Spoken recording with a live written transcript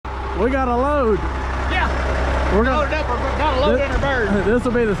We got a load. Yeah. We're gonna load it up. We're got a load in our bird. This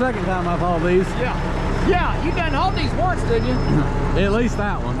will be the second time I've hauled these. Yeah. Yeah, you done hauled these once, didn't you? At least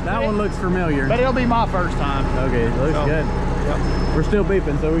that one. That one looks familiar. But it'll be my first time. Okay, looks good. Yep. We're still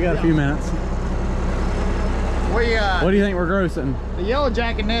beeping, so we got a few minutes. What do you think we're grossing? The yellow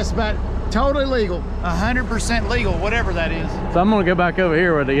jacket nest about totally legal, 100% legal, whatever that is. So I'm gonna go back over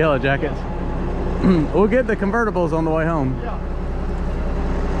here with the yellow jackets. We'll get the convertibles on the way home. Yeah.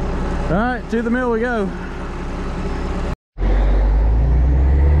 All right, to the mill we go.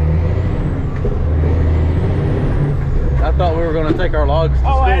 I thought we were gonna take our logs to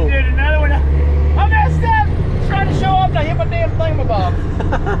school. I did another one. I messed up. Trying to show up, and I hit my damn thingamabob.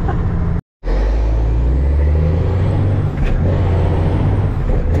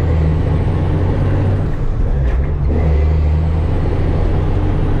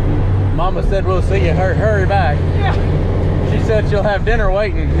 Mama said we'll see you. Hurry back. Yeah. She said she'll have dinner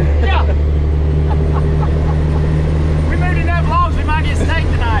waiting. Yeah. We moved enough logs, we might get steak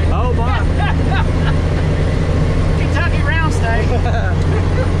tonight. Oh my. Kentucky round steak.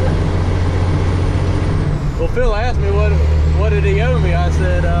 Well, Phil asked me what did he owe me. I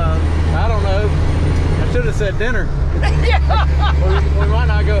said, I don't know. I should have said dinner. Yeah. We might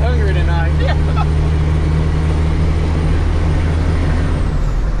not go hungry tonight. Yeah.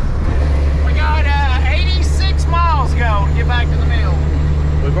 We got 86 miles to go to get back to the mill.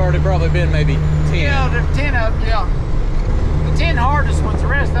 We've already probably been maybe 10. Yeah, the 10 of them, yeah. The 10 hardest ones, the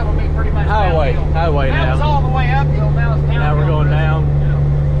rest of them will be pretty much Highway downhill. now. That was all the way uphill, now it's downhill. Now we're going down. Yeah.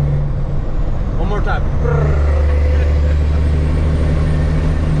 One more time.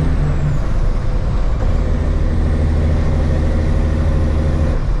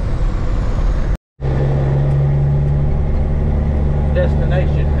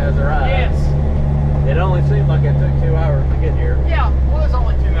 Destination has arrived. Yes. It only seemed like it took 2 hours to get here. Yeah, well, it's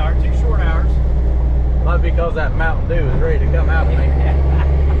only 2 hours, 2 short hours. Might be because that Mountain Dew is ready to come out of me.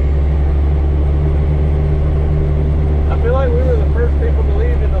 I feel like we were the first people to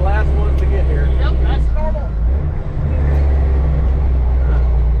leave and the last ones to get here. Yep, that's normal.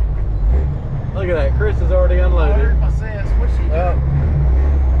 Look at that, Chris has already unloaded. My sis, what's she doing?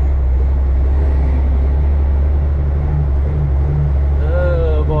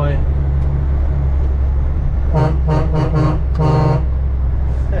 Oh boy.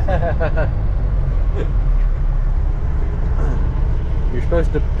 You're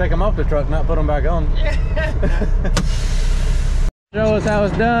supposed to take them off the truck, not put them back on. Show us how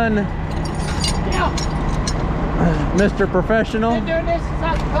it's done. Yeah. Mr. Professional. Been doing this since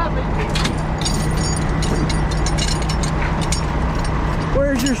I was a puppy.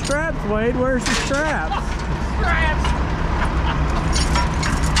 Where's your straps, Wade? Where's your straps? Straps.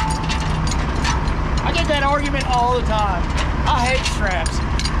 I get that argument all the time. I hate straps.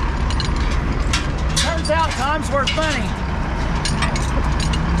 Turns out time's worth money.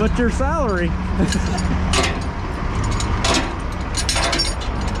 But your salary.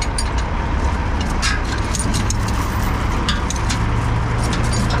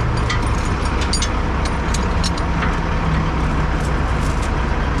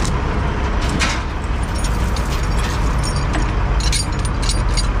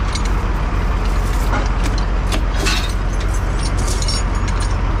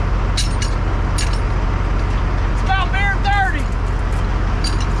 It's about mere 30.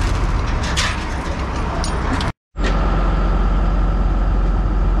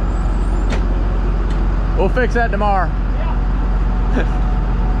 We'll fix that tomorrow.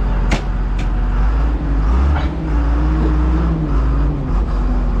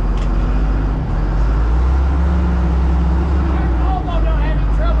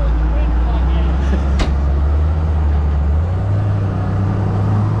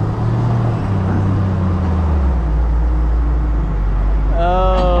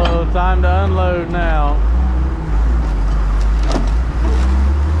 Oh, time to unload now.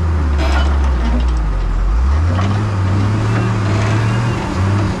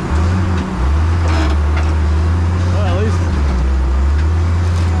 Well, at least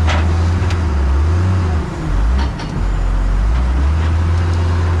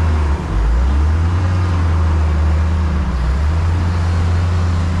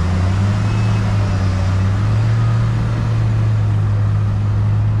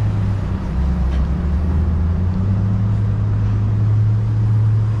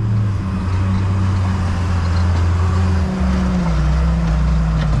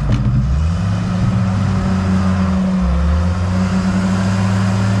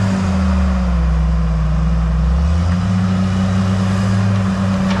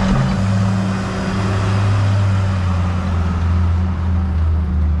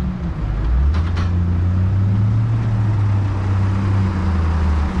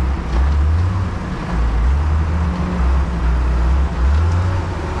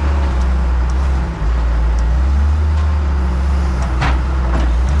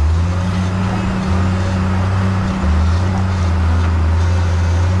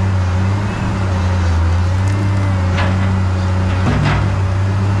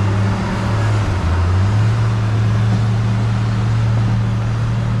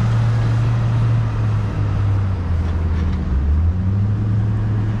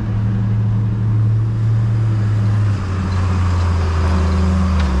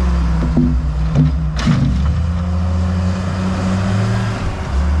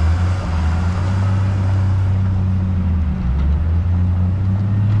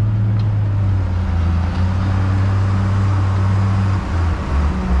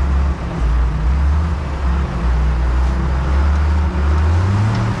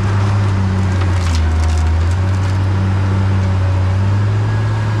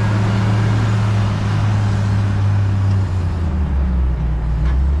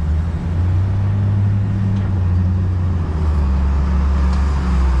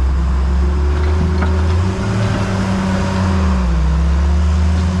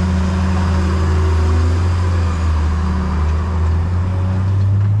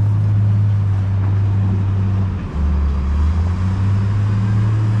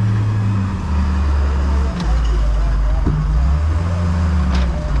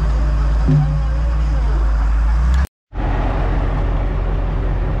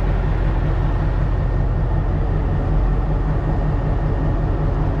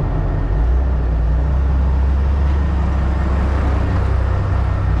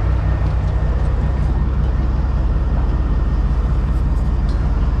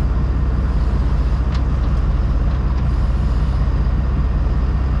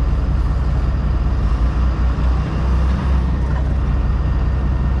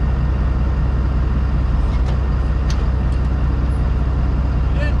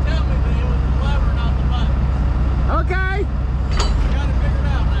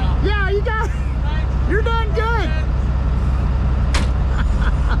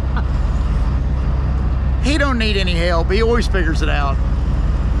need any help. He always figures it out.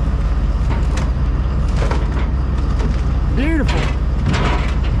 Beautiful.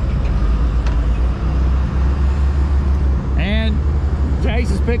 And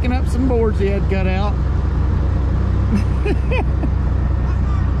Jace is picking up some boards he had cut out.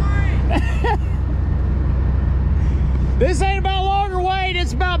 This ain't about longer weight,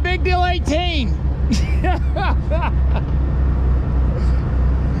 it's about big deal 18.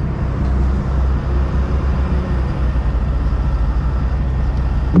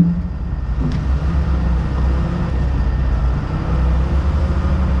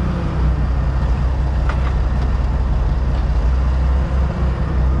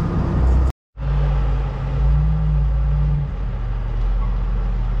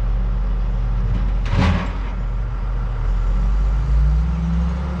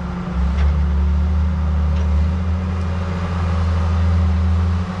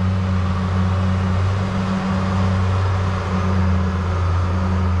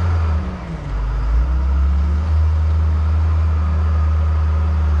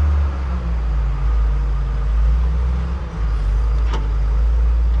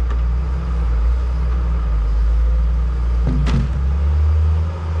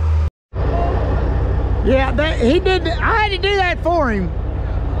 Yeah, he did. I had to do that for him.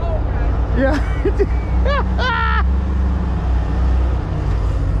 Yeah.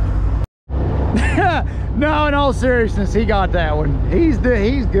 No, in all seriousness, he got that one. He's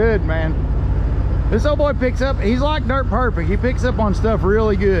good, man. This old boy picks up. He's like dirt perfect. He picks up on stuff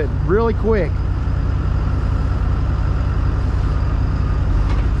really good, really quick.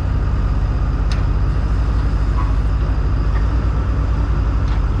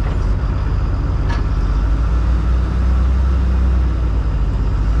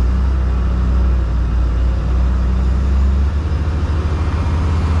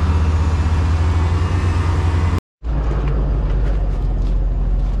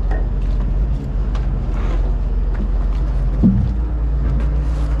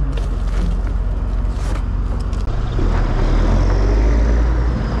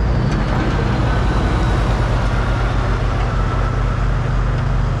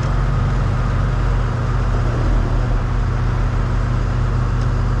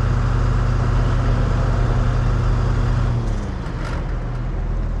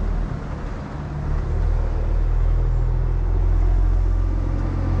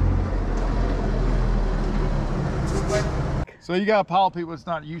 So you got a pile of people that's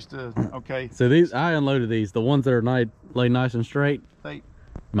not used to, okay. So these, I unloaded these, the ones that are laid nice and straight.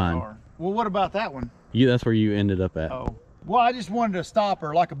 Mine. Are. Well, what about that one? That's where you ended up at. Oh. Well, I just wanted to stop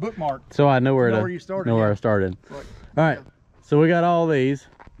her like a bookmark. So I know where you started. Know where I started. All right. Yeah. So we got all these.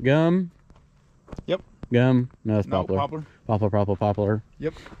 Gum. Yep. Gum. No, it's poplar. Poplar. Poplar.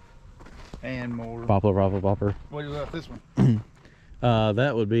 Yep. And more. Poplar. What is this one?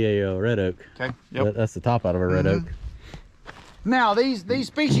 That would be a red oak. Okay. Yep. That's the top out of a red oak. Now these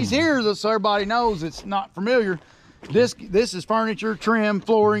species here, so everybody knows it's not familiar. This is furniture, trim,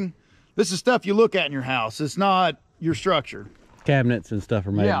 flooring. This is stuff you look at in your house. It's not your structure. Cabinets and stuff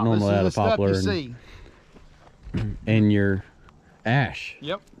are made normally out of poplar. And your ash.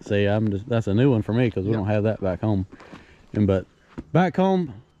 Yep. See, that's a new one for me because we don't have that back home. But back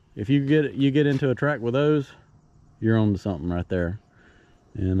home, if you get into a track with those, you're on to something right there.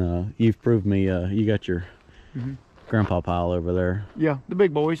 And you've proved me you got your grandpa pile over there. Yeah, the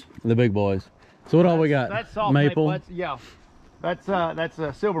big boys. The big boys. So what all we got? That's soft maple. That's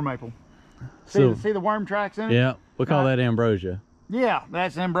silver maple. See the worm tracks in it? Yeah, we call that ambrosia. Yeah,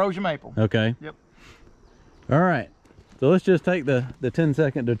 that's ambrosia maple. Okay. Yep. All right. So let's just take the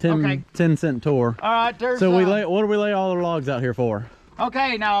 10-second to 10-cent tour. All right, there's so what do we lay all the logs out here for?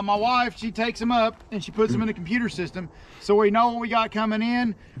 Okay, now my wife, she takes them up and she puts them in the computer system. So we know what we got coming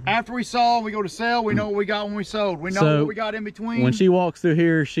in. After we saw, we go to sell, we know what we got when we sold. We know what we got in between. When she walks through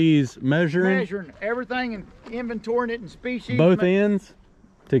here, she's measuring? Measuring everything and inventorying it in species. Both ends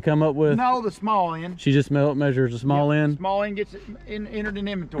to come up with? No, the small end. She just measures the small end? Small end gets entered in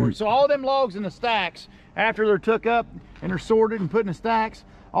inventory. So all them logs in the stacks, after they're took up and they're sorted and put in the stacks,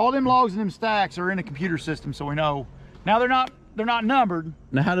 all them logs in them stacks are in a computer system, so we know. Now they're not numbered.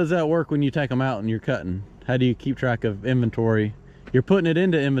 Now how does that work when you take them out and you're cutting? How do you keep track of inventory? You're putting it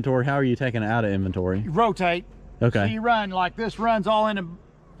into inventory. How are you taking it out of inventory? You rotate. Okay. So you run like this runs all in a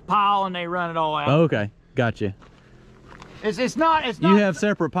pile and they run it all out. Oh, okay. Gotcha. It's not. You have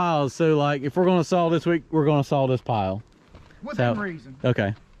separate piles. So like if we're going to saw this week, we're going to saw this pile. Within reason.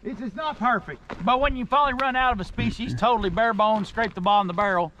 Okay. It's not perfect. But when you finally run out of a species, totally bare bones, scrape the bottom of the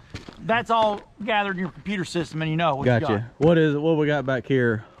barrel, that's all gathered in your computer system and you know what you got. What we got back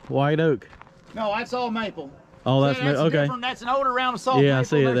here? White oak? No, that's all maple. Oh, that's okay. That's an older round of soft maple. Yeah, I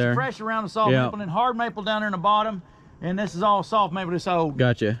see it there. Fresh round of soft maple, and hard maple down there in the bottom. And this is all soft maple. This old.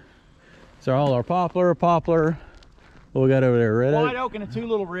 Gotcha. So all our poplar. What we got over there? Red oak. White oak and the 2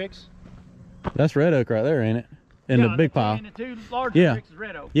 little ricks. That's red oak right there, ain't it? And the big pile. And the 2 larger ricks is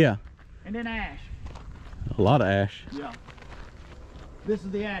red oak. Yeah. And then ash. A lot of ash. Yeah. This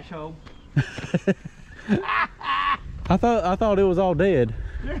is the ash hole. I thought it was all dead.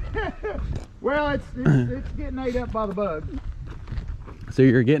 Well, it's getting ate up by the bugs. So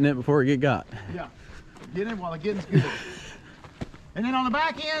you're getting it before it get got. Yeah. Getting it while the getting's good. And then on the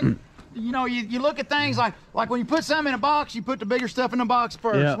back end, you know, you look at things like when you put something in a box, you put the bigger stuff in the box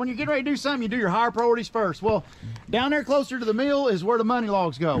first. Yeah. When you get ready to do something, you do your higher priorities first. Well, down there closer to the mill is where the money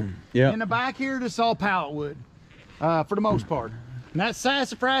logs go. Yeah. In the back here, this is all pallet wood, for the most part. And that's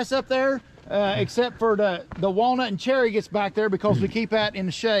sassafras up there, except for the walnut and cherry gets back there because we keep that in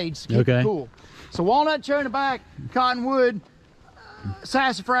the shades to keep it cool. So walnut, cherry in the back, cottonwood,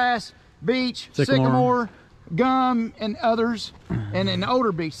 sassafras, beech, sycamore, gum, and others, and then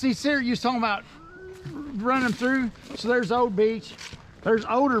older beech. See, Sarah, you was talking about running them through. So there's old beech, there's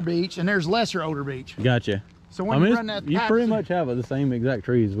older beech, and there's lesser older beech. Gotcha. So when you run that, you pretty much have the same exact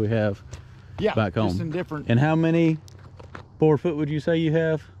trees we have back home. Just in different. And how many board foot would you say you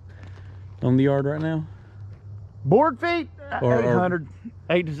have on the yard right now? Board feet? 800.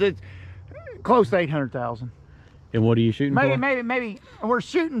 Close to 800,000. And what are you shooting for? Maybe we're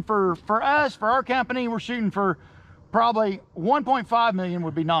shooting for us, for our company, we're shooting for probably 1.5 million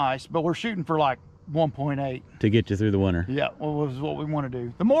would be nice, but we're shooting for like 1.8 to get you through the winter. Yeah, well, is what we want to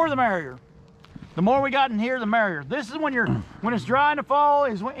do. The more the merrier. The more we got in here, the merrier. This is when it's dry in the fall,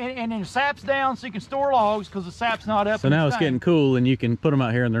 and then the sap's down, so you can store logs because the sap's not up. So now it's getting cool, and you can put them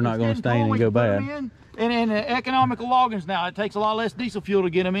out here, and they're not going to stain and go bad. And economical loggings now, it takes a lot less diesel fuel to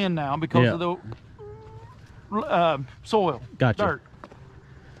get them in now because of the soil, dirt.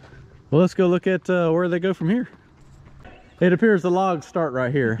 Well, let's go look at where they go from here. It appears the logs start right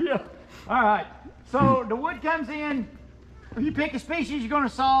here. Yeah. All right. So the wood comes in. You pick a species you're going to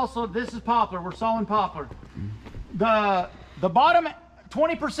saw. So this is poplar. We're sawing poplar. The bottom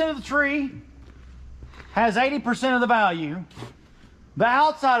 20% of the tree has 80% of the value. The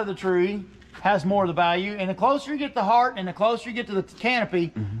outside of the tree has more of the value. And the closer you get to the heart and the closer you get to the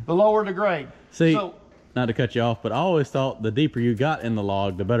canopy, the lower the grade. See, not to cut you off, but I always thought the deeper you got in the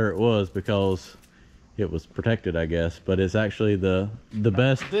log, the better it was because it was protected, I guess. But it's actually the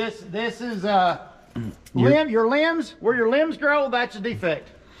best. This is your limbs, where your limbs grow, that's a defect.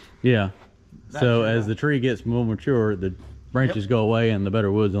 Yeah. So as the tree gets more mature, the branches go away and the better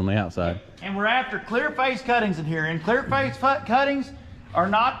wood's on the outside. And we're after clear face cuttings in here. And clear face cuttings are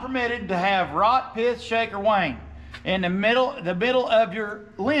not permitted to have rot, pith, shake, or wane. And the middle of your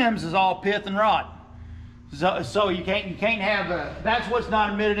limbs is all pith and rot. So you can't have that's what's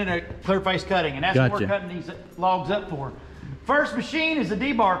not admitted in a clear face cutting, and that's what we're cutting these logs up for. First machine is a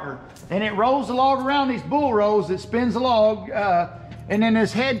debarker, and it rolls the log around these bull rows. It spins the log, and then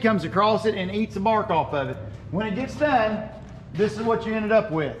this head comes across it and eats the bark off of it. When it gets done, this is what you ended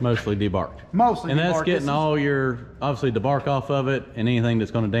up with. Mostly debarked. Mostly and debarked. That's getting all your, obviously, the bark off of it and anything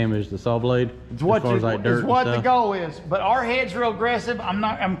that's going to damage the saw blade. It's what, the goal is. But our head's real aggressive.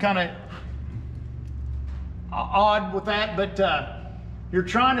 I'm kind of odd with that, but you're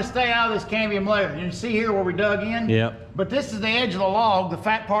trying to stay out of this cambium layer. You see here where we dug in? Yep. But this is the edge of the log. The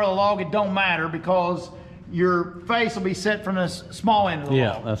fat part of the log, it don't matter because your face will be set from the small end of the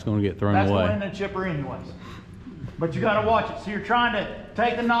log. Yeah, that's going to get thrown away. That's going in the chipper anyways. But you got to watch it. So you're trying to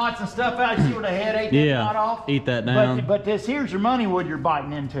take the knots and stuff out. You see where the head ate that knot off? Eat that down. But this here's your money wood you're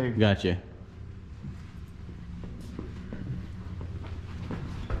biting into. Gotcha.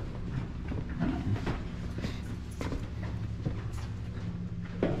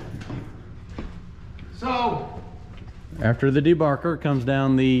 So after the debarker comes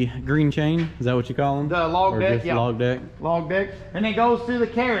down the green chain. Is that what you call them? The log deck, yeah. Log deck. Log deck. And it goes through the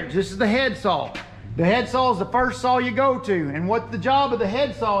carriage. This is the head saw. The head saw is the first saw you go to. And what the job of the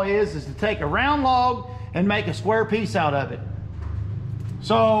head saw is to take a round log and make a square piece out of it.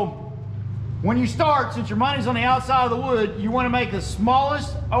 So when you start, since your money's on the outside of the wood, you want to make the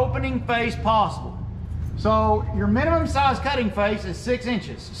smallest opening face possible. So your minimum size cutting face is 6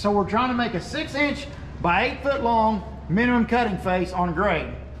 inches. So we're trying to make a 6-inch by 8 foot long minimum cutting face on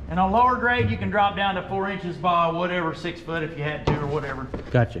grade. And on lower grade, you can drop down to 4 inches by whatever, 6 foot if you had to or whatever.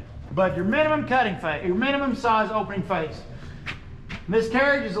 Gotcha. But your minimum cutting face, your minimum size opening face. This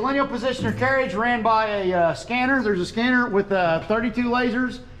carriage is a lineal positioner carriage ran by a scanner. There's a scanner with 32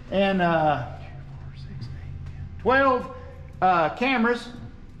 lasers and 12 cameras.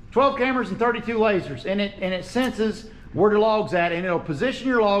 12 cameras and 32 lasers, and it senses where the log's at, and it'll position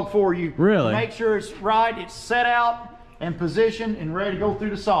your log for you. Really? Make sure it's right, it's set out and positioned and ready to go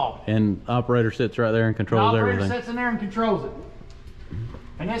through the saw. And operator sits right there and controls everything. Operator sits in there and controls it.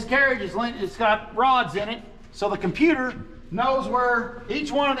 And this carriage it's got rods in it, so the computer knows where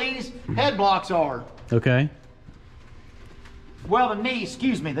each one of these head blocks are. Okay. Well, the knees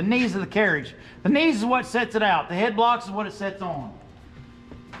of the carriage. The knees is what sets it out. The head blocks is what it sets on.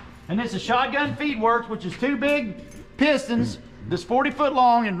 And this is shotgun feed works, which is 2 big pistons that's 40 foot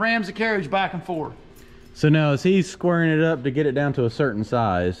long and rams the carriage back and forth. So now is he squaring it up to get it down to a certain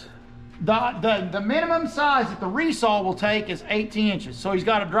size? The minimum size that the resaw will take is 18 inches. So he's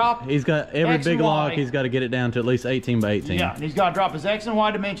got to drop. He's got every X big and log. Y. He's got to get it down to at least 18 by 18. Yeah, and he's got to drop his X and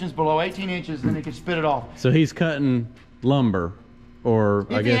Y dimensions below 18 inches, then he can spit it off. So he's cutting lumber, or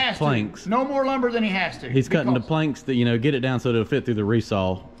I guess planks. No more lumber than he has to. He's cutting the planks that, you know, get it down so it'll fit through the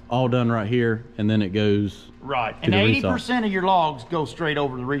resaw. All done right here, and then it goes right. To and the 80% of your logs go straight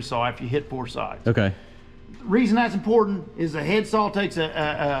over the resaw after you hit 4 sides. Okay. The reason that's important is the head saw takes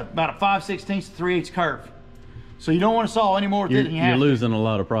about a 5/16 to 3/8 curve. So you don't want to saw any more with it than you have. You're losing a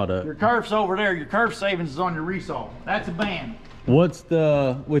lot of product. Your curve's over there. Your curve savings is on your resaw. That's a band. What's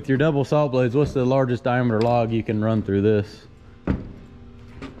the, with your double saw blades, what's the largest diameter log you can run through this?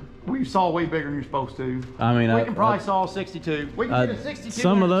 We saw way bigger than you're supposed to. I mean, we can probably saw 62. We can get a 62.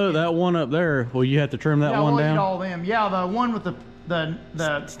 Some of those, that one up there, will you have to trim that one down? Yeah, all them. Yeah, the one with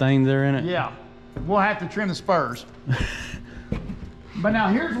the stains there in it? Yeah. We'll have to trim the spurs. But now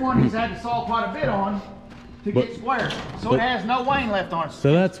here's one he's had to saw quite a bit on to get square. So it has no wane left on it.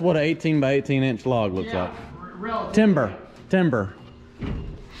 So that's what an 18 by 18 inch log looks like. Relatively. Timber.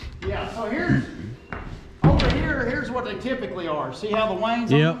 Yeah, so here's what they typically are. See how the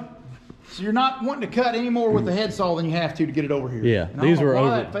wane's on them? So you're not wanting to cut any more with the head saw than you have to get it over here. Yeah, and these were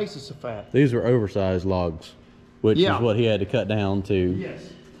that face is so fat. These were oversized logs, which is what he had to cut down to. Yes.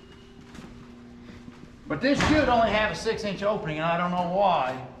 But this should only have a 6-inch opening, and I don't know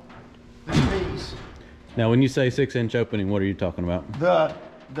why. This piece. Now, when you say 6-inch opening, what are you talking about? The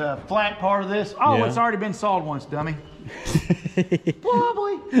flat part of this. Oh, It's already been sawed once, dummy.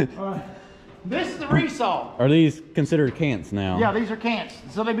 Probably. This is the resaw. Are these considered cants now? Yeah, these are cants.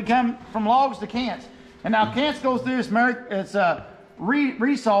 So they become from logs to cants. And now cants goes through this. It's a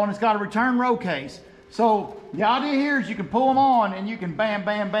resaw, and it's got a return row case. So the idea here is you can pull them on, and you can bam,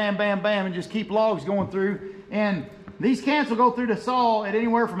 bam, bam, bam, bam, and just keep logs going through. And these cants will go through the saw at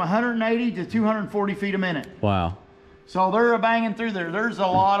anywhere from 180 to 240 feet a minute. Wow. So they're banging through there. There's a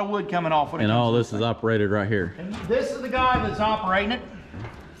lot of wood coming off. And all this is operated right here. And this is the guy that's operating it,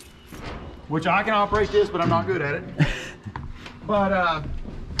 which I can operate this, but I'm not good at it. But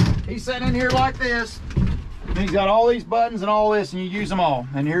he's sitting in here like this. And he's got all these buttons and all this, and you use them all.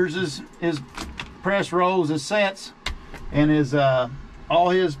 And here's his press rolls, his sets, and his all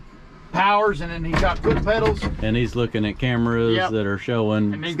his powers, and then he's got foot pedals. And he's looking at cameras that are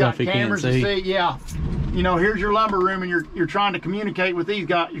showing and he's stuff got he cameras can't see. To see. Yeah, you know, here's your lumber room, and you're trying to communicate with these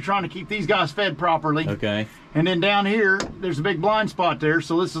guys. You're trying to keep these guys fed properly. Okay. And then down here, there's a big blind spot there.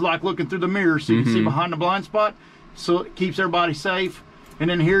 So this is like looking through the mirror, so you can see behind the blind spot. So it keeps everybody safe. And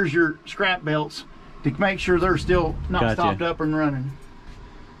then here's your scrap belts to make sure they're still not stopped up and running.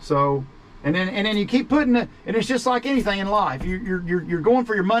 So. And then you keep putting it, and it's just like anything in life. You're going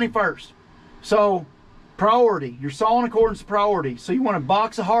for your money first. So priority, you're sawing according to priority. So you want to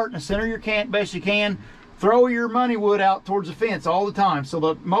box a heart in the center of your cant best you can. Throw your money wood out towards the fence all the time. So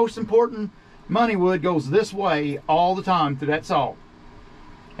the most important money wood goes this way all the time through that saw.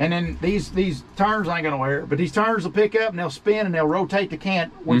 And then these turners, I ain't gonna wear it, but these turners will pick up and they'll spin and they'll rotate the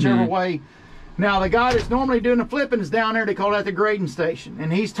cant whichever way. Now the guy that's normally doing the flipping is down there. They call that the grading station,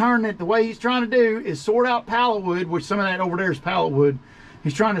 and he's turning it. The way he's trying to do is sort out pallet wood, which some of that over there is pallet wood.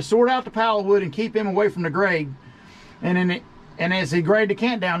 He's trying to sort out the pallet wood and keep him away from the grade. And as he grade the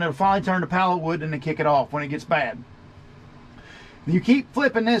cant down, they'll finally turn to pallet wood and they kick it off when it gets bad. You keep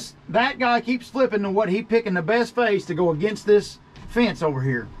flipping this. That guy keeps flipping to what he picking the best face to go against this fence over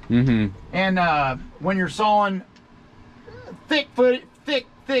here. And when you're sawing thick, like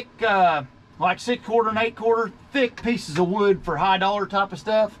 6/4 and 8/4 thick pieces of wood for high dollar type of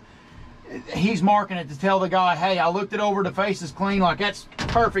stuff, he's marking it to tell the guy, hey, I looked it over, the face is clean, like that's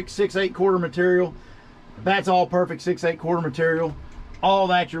perfect 6/8 material. That's all perfect 6/8 material. All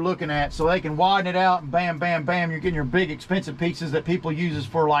that you're looking at, so they can widen it out and bam, bam, bam, you're getting your big expensive pieces that people uses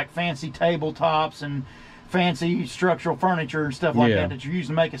for like fancy tabletops and fancy structural furniture and stuff like that you're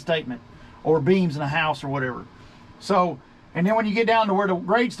using to make a statement, or beams in a house or whatever. So, and then when you get down to where the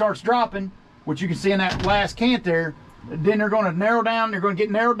grade starts dropping, which you can see in that last cant there, Then they're going to narrow down. They're going to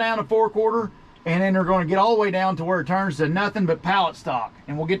get narrowed down to 4/4, and then they're going to get all the way down to where it turns to nothing but pallet stock.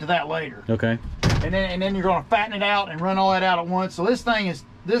 And we'll get to that later. Okay. And then you're going to fatten it out and run all that out at once. So this guy's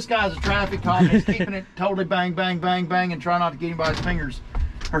a traffic cop. He's keeping it totally bang, bang, bang, bang, and try not to get anybody's fingers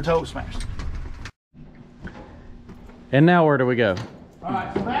or toes smashed. And now where do we go? All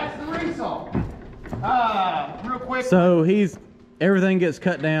right, so that's the resaw. Real quick. So everything gets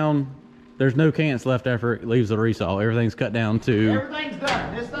cut down. There's no cants left after it leaves the resaw. Everything's cut down to... Everything's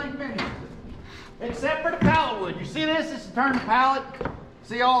done. This thing finishes it. Except for the pallet wood. You see this? This is turned pallet.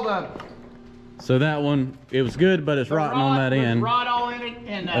 See all the... So that one, it was good, but it's rotting on that end. Rot all in it.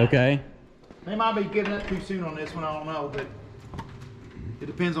 And, okay. They might be giving up too soon on this one. I don't know, but it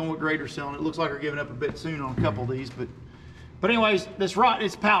depends on what grade they're selling. It looks like they're giving up a bit soon on a couple of these, but anyways, this rot,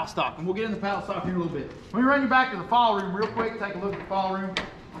 it's pallet stock, and we'll get into pallet stock here in a little bit. Let me run you back to the file room real quick. Take a look at the file room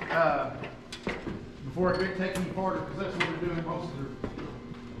before I take any farther, because that's what we're doing most of the.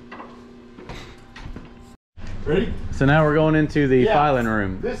 Ready? So now we're going into the filing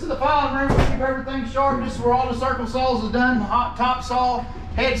room. This is the filing room. We keep everything sharp. This is where all the circle saws is done. Hot top saw,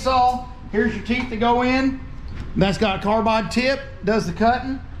 head saw. Here's your teeth to go in. That's got a carbide tip. Does the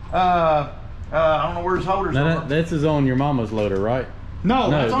cutting. I don't know where his holders are. This is on your mama's loader, right? No,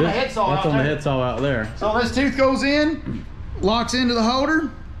 that's on the head saw. That's on the head saw out there. So this tooth goes in, locks into the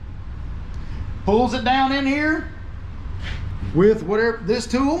holder, pulls it down in here with whatever this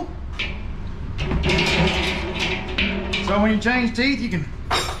tool. So when you change teeth, you can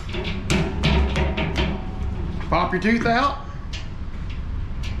pop your tooth out.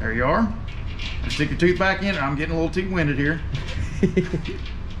 There you are. Stick your tooth back in. I'm getting a little too winded here.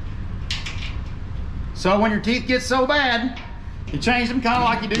 So when your teeth get so bad, you change them kind of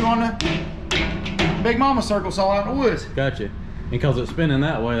like you do on the Big Mama circle saw out in the woods. Gotcha. Because it's spinning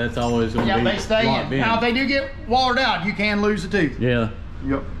that way, that's always going to be they stay in. Now if they do get watered out, you can lose the tooth. Yeah.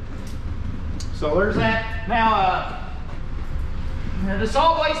 Yep. So there's that. Now, the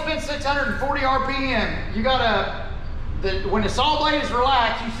saw blade spins 640 RPM. You got when the saw blade is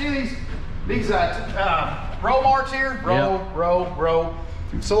relaxed, you see these row marks here? Row.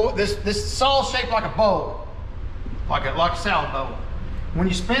 So this saw is shaped like a bowl, like a salad bowl. When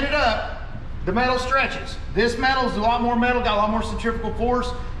you spin it up, the metal stretches. This metal is a lot more metal, got a lot more centrifugal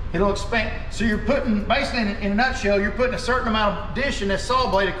force. It'll expand. So you're putting, basically in a nutshell, you're putting a certain amount of dish in this saw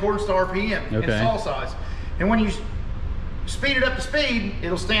blade according to RPM and saw size. And when you speed it up to speed,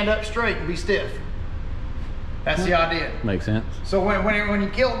 it'll stand up straight and be stiff. That's the idea. Makes sense. So when you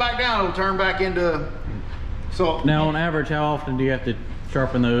kill it back down, it'll turn back into. So now, on average, how often do you have to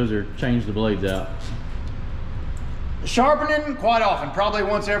sharpen those or change the blades out? Sharpening quite often, probably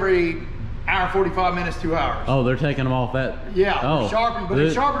once every hour, 45 minutes, 2 hours. Oh, they're taking them off that. Yeah, sharpen, but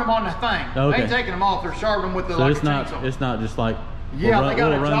they sharpen them on the thing. Okay. They ain't taking them off. They're sharpening them with the. So like it's not. It's not just like. Yeah, they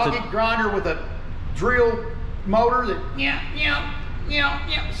got a jockey grinder with a drill motor that.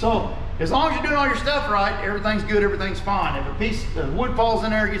 Yeah. So as long as you're doing all your stuff right, everything's good. Everything's fine. If a piece of wood falls in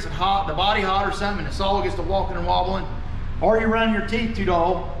there, gets it hot, the body hot or something, and the saw gets to walking and wobbling, or you run your teeth too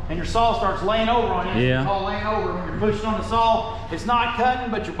dull and your saw starts laying over on you. Yeah. It's all laying over when you're pushing on the saw. It's not cutting,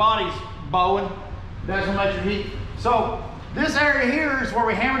 but your body's bowing. That's what makes your heat. So this area here is where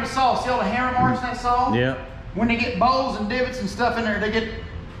we hammer the saw. See all the hammer marks in that saw? Yeah. When they get bows and divots and stuff in there, they get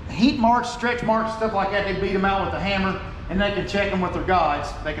heat marks, stretch marks, stuff like that. They beat them out with a hammer, and they can check them with their guides.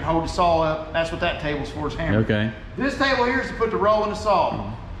 They can hold the saw up. That's what that table's for, is hammer. Okay. This table here is to put the roll in the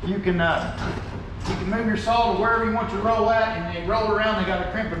saw. You can move your saw to wherever you want your roll at, and they roll around. They got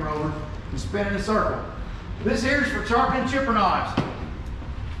a crimping roller and spin in a circle. This here is for sharpening chipper knives.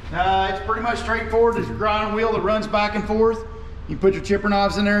 It's pretty much straightforward. There's a grinding wheel that runs back and forth. You put your chipper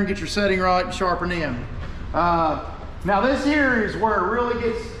knives in there and get your setting right and sharpen them. Now this here is where it really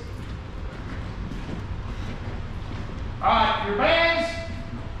gets. All right, your bands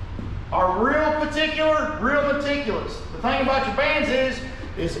are real particular, real meticulous. The thing about your bands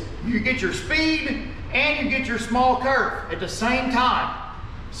is you get your speed and you get your small curve at the same time.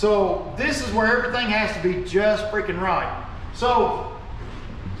 So this is where everything has to be just freaking right. So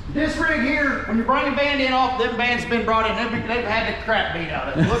this rig here, when you bring a band in off, them bands have been brought in, they've had the crap beat out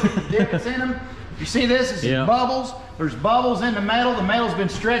of it. Look at the divots in them. You see this? It's bubbles. There's bubbles in the metal. The metal's been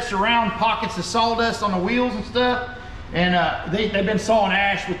stretched around pockets of sawdust on the wheels and stuff. And they've been sawing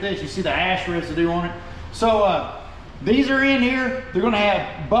ash with this. You see the ash residue on it. So these are in here. They're going to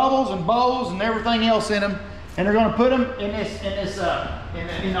have bubbles and bows and everything else in them. And they're going to put them in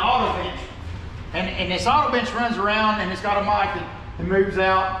the auto bench. And this auto bench runs around, and it's got a mic that moves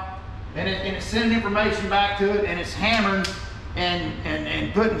out, and it's sending information back to it, and it's hammering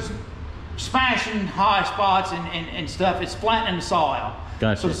and putting smashing high spots and stuff, it's flattening the saw out.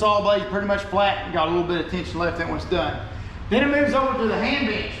 Gotcha. So the saw blade's pretty much flat and got a little bit of tension left when it's done. Then it moves over to the hand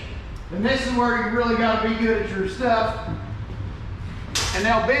bench. And this is where you really got to be good at your stuff. And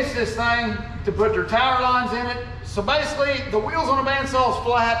they'll bench this thing to put their tower lines in it. So basically, the wheels on a bandsaw is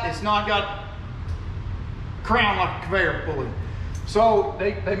flat. It's not got crown like a conveyor pulley. So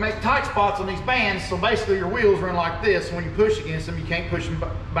they make tight spots on these bands. So basically, your wheels run like this. And when you push against them, you can't push them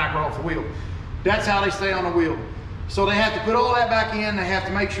back right off the wheel. That's how they stay on the wheel. So they have to put all that back in. They have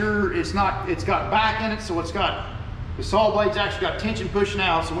to make sure it's got back in it. So the saw blade's actually got tension pushing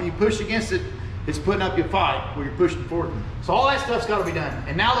out. So when you push against it, it's putting up your fight where you're pushing forward. So all that stuff's got to be done.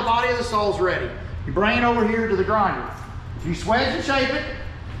 And now the body of the saw is ready. You bring it over here to the grinder. You swedge and shape it.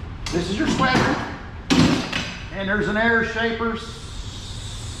 This is your swedger. And there's an air shaper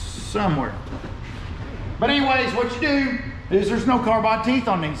somewhere. But anyways, what you do is there's no carbide teeth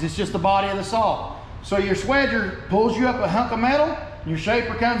on these. It's just the body of the saw. So your swedger pulls you up a hunk of metal, and your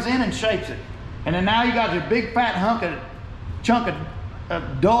shaper comes in and shapes it. And then now you got your big fat chunk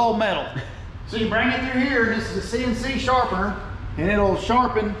of dull metal. So you bring it through here, and this is a CNC sharpener, and it'll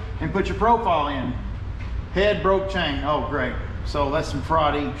sharpen and put your profile in. Head broke chain. Oh, great. So that's some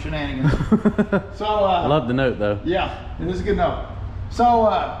Friday shenanigans. So I love the note though. Yeah, it is a good note. So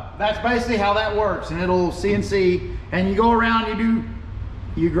that's basically how that works, and it'll CNC, and you go around,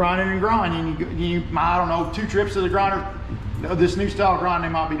 you grind it and grind, and you I don't know, 2 trips to the grinder. This new style grind, they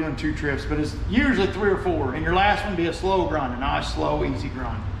might be doing 2 trips, but it's usually 3 or 4, and your last one be a slow grind, a nice, slow, easy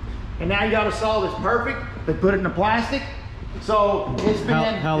grind. And now you got a saw that's perfect. They put it in the plastic. So it's been...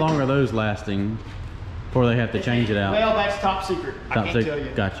 How long are those lasting before they have to change it out? Well, that's top secret. I can't tell you.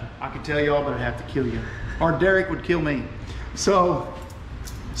 Gotcha. I can tell you all, but I'd have to kill you. Or Derek would kill me. So,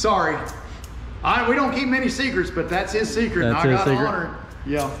 sorry. We don't keep many secrets, but that's his secret. That's and I his got secret? honored.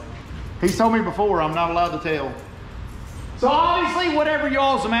 Yeah. He's told me before I'm not allowed to tell. So obviously, whatever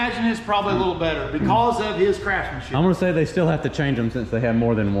y'all's imagine is probably a little better because of his craftsmanship. I'm gonna say they still have to change them since they have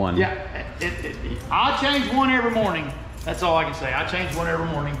more than one. Yeah, I change one every morning. That's all I can say. I change one every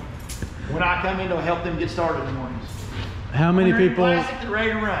morning when I come in to help them get started in the mornings. How many people? Plastic, they're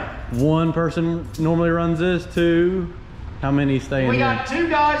ready to run. One person normally runs this. 2. How many stay in We here? got 2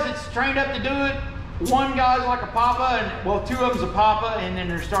 guys that's trained up to do it. One guy's like a papa, and well, 2 of them's a papa, and then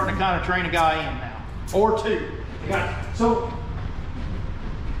they're starting to kind of train a guy in now, or 2. So,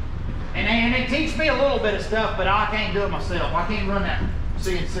 and they teach me a little bit of stuff, but I can't do it myself. I can't run that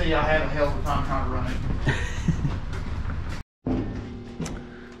CNC. I have a hell of a time trying to run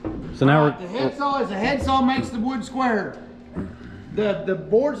it. So now the head saw is a head saw makes the wood square. The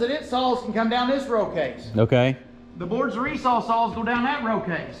boards that it saws can come down this row case. Okay. The boards the resaw saws go down that row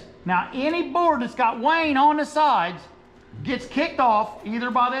case. Now any board that's got wane on the sides gets kicked off either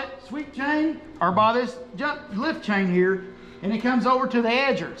by that sweep chain or by this lift chain here, and it comes over to the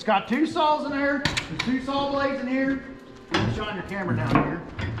edger. It's got 2 saws in there, there's 2 saw blades in here. Shine your camera down here.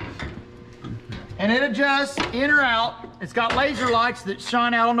 And it adjusts in or out. It's got laser lights that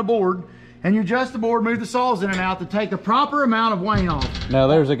shine out on the board, and you adjust the board, move the saws in and out to take the proper amount of wane off. Now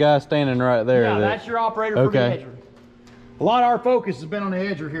there's a guy standing right there. Yeah, that's your operator for the Okay. edger. A lot of our focus has been on the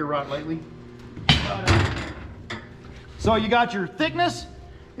edger here right lately. So you got your thickness,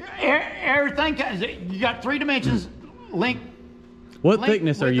 everything, you got 3 dimensions, length. What length,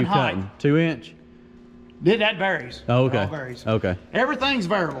 thickness are width, you and height. cutting? 2 inch? That varies. Oh, okay. It all varies. Okay. Everything's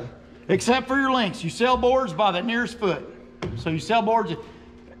variable, except for your lengths. You sell boards by the nearest foot. So you sell boards at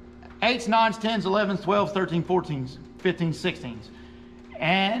 8s, 9s, 10s, 11s, 12s, 13s, 14s, 15s, 16s.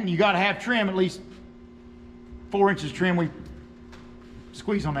 And you got to have trim, at least 4 inches trim. We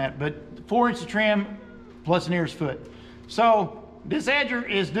squeeze on that, but 4 inches trim plus the nearest foot. So this edger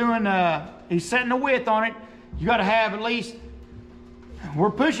is doing, he's setting the width on it. You got to have at least, we're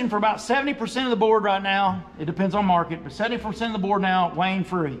pushing for about 70% of the board right now. It depends on market, but 70% of the board now wane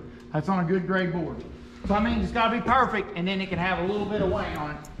free. That's on a good grade board. So I mean, it's got to be perfect, and then it can have a little bit of wane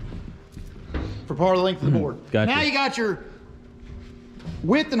on it for part of the length of the board. Gotcha. Now you got your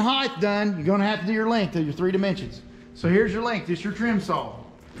width and height done. You're going to have to do your length of your 3 dimensions. So here's your length. It's your trim saw,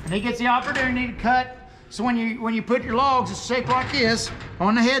 and it gets the opportunity to cut. So when you put your logs, it's shaped like this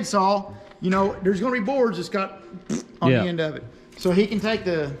on the head saw. You know, there's going to be boards that's got on the end of it. So he can take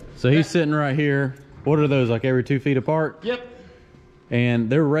the. So he's sitting right here. What are those, like every 2 feet apart? Yep. And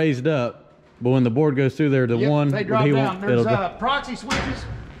they're raised up, but when the board goes through there, the one they drop he down. won't, There's it'll proxy switches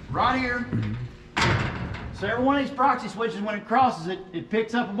right here. So every one of these proxy switches, when it crosses it, it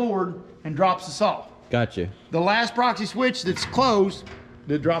picks up a board and drops the saw. Gotcha. The last proxy switch that's closed,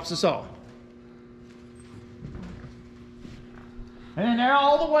 that drops the saw. And then there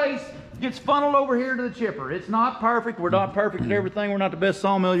all the ways, gets funneled over here to the chipper. It's not perfect. We're not perfect at everything. We're not the best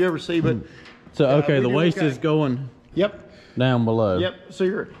sawmill you ever see, but so okay, the waste is going down below. Yep. So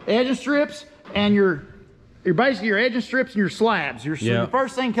your edging strips and your basically your edging strips and your slabs. So the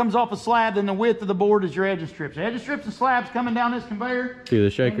first thing comes off a slab, then the width of the board is your edging strips. Edging strips and slabs coming down this conveyor to the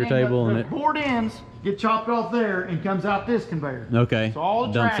shaker table, and the board ends get chopped off there and comes out this conveyor. Okay. So all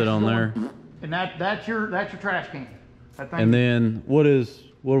the dumps trash it on there, and that's your trash can. And then what do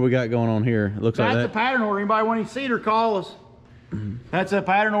we got going on here? It looks like that's a pattern order. Anybody want any cedar, call us. That's a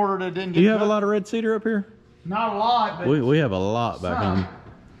pattern order that didn't get. Do you have a lot of red cedar up here? Not a lot, but we have a lot back home.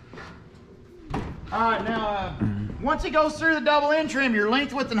 All right, now once it goes through the double end trim, your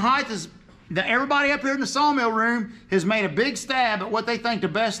length, width, and height is. Everybody up here in the sawmill room has made a big stab at what they think the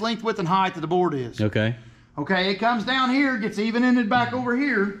best length, width, and height of the board is. Okay. Okay, it comes down here, gets even ended back over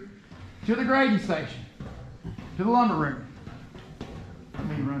here to the grading station, to the lumber room. Let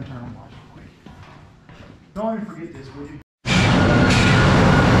me run turn on watch quick. Don't even forget this, would you?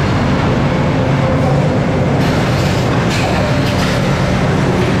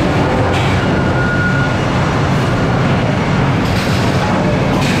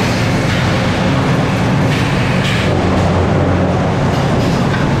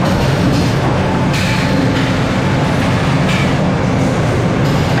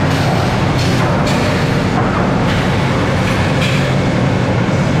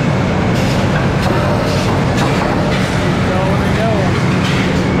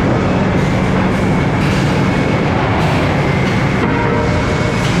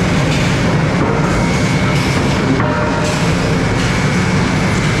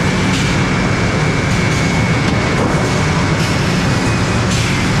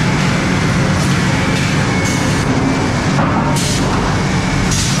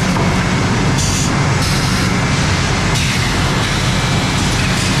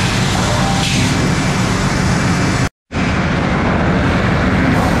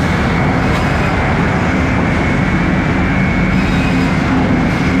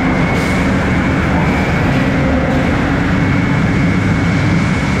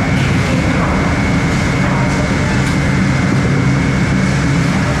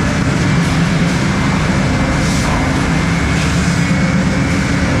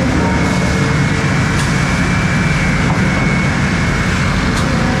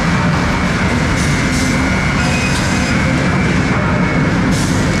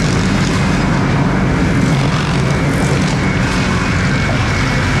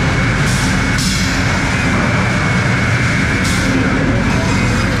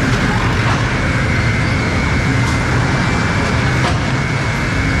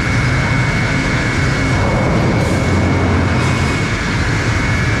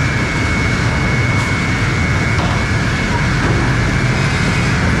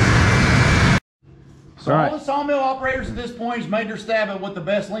 So all the sawmill operators at this point has made their stab at what the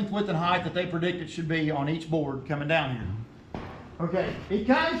best length, width, and height that they predict it should be on each board coming down here. Okay, it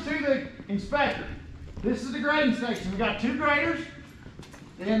comes to the inspector. This is the grading section. We got 2 graders.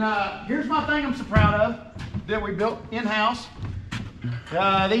 And here's my thing I'm so proud of that we built in-house.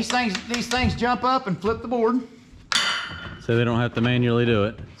 These things jump up and flip the board. So they don't have to manually do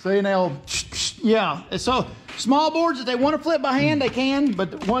it. See, they'll, yeah. So small boards that they want to flip by hand, they can,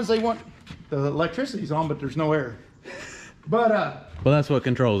 but the ones they want, the electricity's on, but there's no air. But well, that's what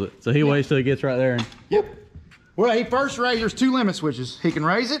controls it. So he waits till he gets right there. And yep. Well, he first there's 2 limit switches. He can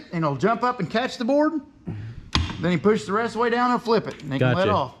raise it and he'll jump up and catch the board. Then he pushes the rest of the way down and flip it, and he can let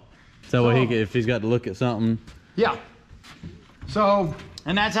off. So if he's got to look at something. Yeah. So,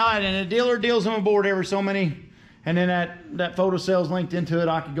 and that's how and a dealer deals him a board every so many, and then that photo cell's linked into it.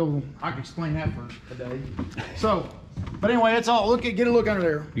 I could explain that for a day. So, but anyway, that's all. Get a look under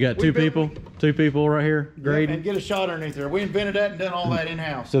there. You got two people right here grading. Yep, and get a shot underneath there. We invented that and done all that in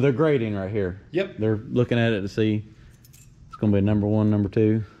house. So they're grading right here. Yep. They're looking at it to see it's going to be number 1, number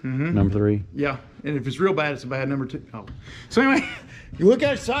 2, number 3. Yeah, and if it's real bad, it's a bad number 2. Oh. So anyway, you look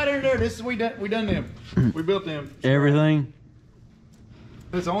at the side under there. This is we done them. We built them. Everything.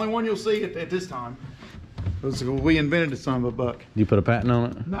 It's the only one you'll see at this time. We invented the son of a buck. You put a patent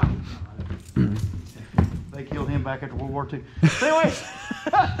on it? No. They killed him back after World War II. So anyways,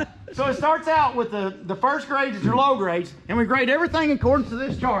 so it starts out with the first grades is your low grades, and we grade everything in accordance to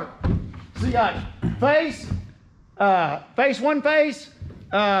this chart. So you got face, one face,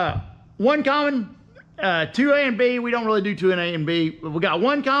 1 common, 2A and B. We don't really do 2 and A and B. We got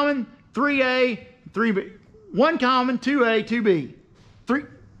 1 common, 3A, 3B. 1 common, 2A, 2B.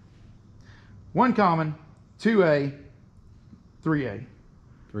 1 common, 2A, 3A.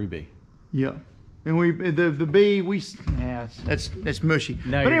 3B. Yeah. And the B, yeah, that's mushy.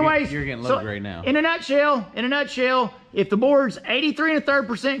 No, but anyways, you're getting low grade now. In a nutshell, if the board's 83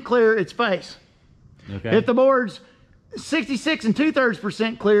 1/3% clear, it's face. Okay. If the board's 66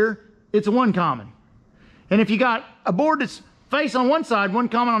 2/3% clear, it's a 1 common. And if you got a board that's face on one side, 1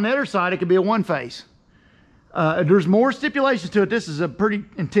 common on the other side, it could be a 1 face. There's more stipulations to it. This is a pretty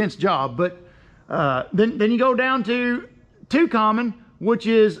intense job, but then you go down to 2 common, which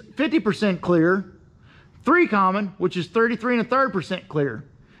is 50% clear, 3 common, which is 33 1/3% clear,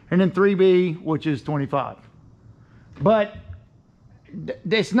 and then 3B, which is 25. But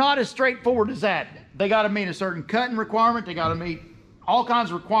it's not as straightforward as that. They got to meet a certain cutting requirement. They got to meet all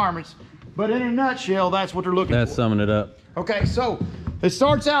kinds of requirements. But in a nutshell, that's what they're looking for. That's summing it up. Okay, so it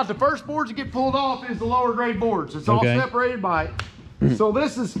starts out, the first boards that get pulled off is the lower grade boards. It's all separated by, so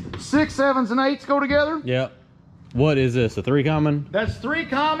this is 6, 7s, and 8s go together. Yep. What is this, a 3 common? That's 3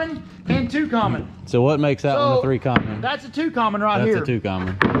 common and 2 common. So what makes that one a 3 common? That's a 2 common right here. That's a 2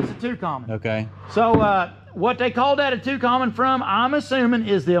 common. It's a 2 common. Okay. So what they called that a 2 common from, I'm assuming,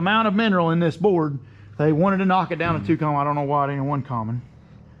 is the amount of mineral in this board. They wanted to knock it down to 2 common. I don't know why it ain't a 1 common.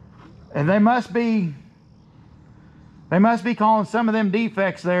 And they must be calling some of them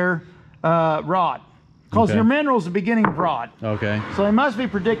defects there rod. Because your mineral's the beginning of rod. Okay. So they must be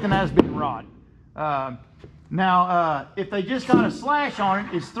predicting that as being rod. Now, if they just got a slash on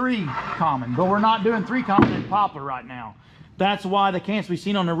it, it's 3 common. But we're not doing 3 common in poplar right now. That's why the cants we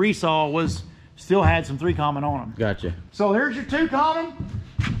seen on the resaw still had some 3 common on them. Gotcha. So here's your 2 common,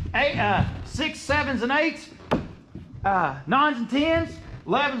 6, 7s, and 8s, 9s and 10s,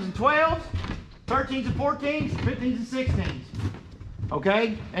 11s and 12s, 13s and 14s, 15s and 16s.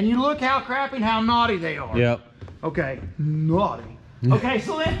 Okay? And you look how crappy and how naughty they are. Yep. Okay, naughty. Okay,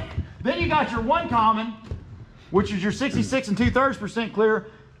 so then you got your 1 common, which is your 66 2/3% clear.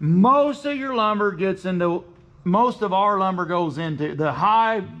 Most of your lumber gets into, most of our lumber goes into, the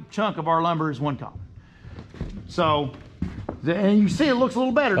high chunk of our lumber is 1 common. So, and you see it looks a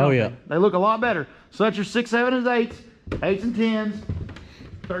little better, don't they? They look a lot better. So that's your 6, 7, and 8s, 8s and 10s,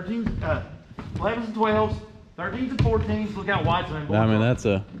 13s, 11s and 12s, 13s and 14s. Look how wide some board. I mean, that's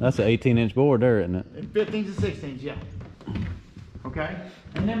an 18-inch board there, isn't it? And 15s and 16s, yeah. Okay?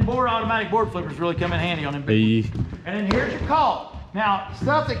 And then automatic board flippers really come in handy on them big ones. And then here's your call. Now,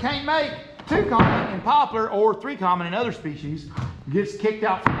 stuff that can't make 2 common in poplar or 3 common in other species gets kicked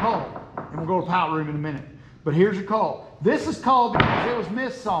out from call. And we'll go to powder room in a minute. But here's your call. This is called because it was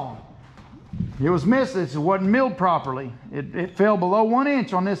mis-sawn. It was missed. It wasn't milled properly. It fell below 1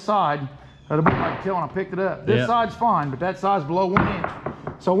 inch on this side. That'll be like till when I picked it up. This side's fine, but that side's below 1 inch.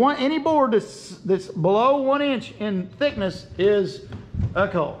 So any board that's below 1 inch in thickness is a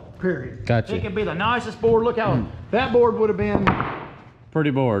cull, period. Gotcha. It could be the nicest board. Look how that board would have been. Pretty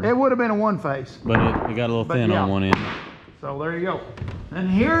board. It would have been a 1 face. But it got a little thin on one end. So there you go. And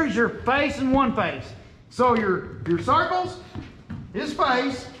here's your face and 1 face. So your circles is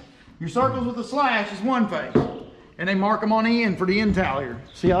face. Your circles with the slash is 1 face. And they mark them on the end for the end tallier.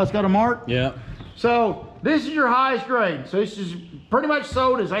 See how it's got a mark? Yeah. So this is your highest grade. So this is pretty much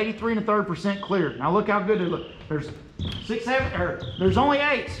sold as 83 1/3% clear. Now look how good they look. There's 6, 7, or there's only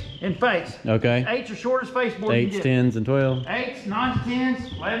 8s in face. Okay. 8's your shortest face board. 8s, 10s, and 12s. 8s, 9s, 10s,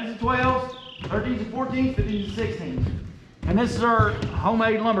 11s, and 12s, 13s, and 14s, 15s, and 16s. And this is our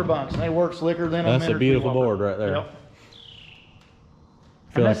homemade lumber bunks. They work slicker than That's a beautiful board right there. Yep.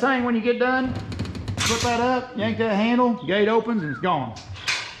 And that thing, when you get done, flip that up, yank that handle, gate opens, and it's gone.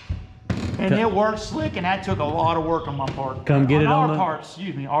 And it works slick, and that took a lot of work on my part. Come get it on our parts,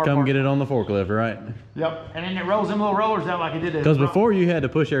 excuse me. Our Come parts. get it on the forklift, right? Yep. And then it rolls them little rollers out like it did. Because before you had to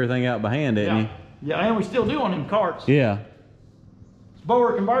push everything out by hand, didn't you? Yeah, and we still do on them carts. Yeah. But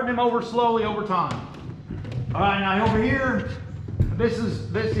we're converting them over slowly over time. All right, now over here,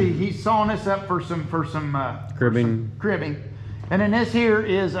 he's sawing this up for some Cribbing. And then this here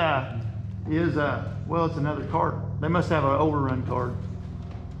is well, it's another cart. They must have an overrun cart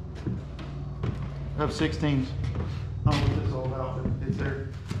of 16s. I don't know what this is all about, but it's there.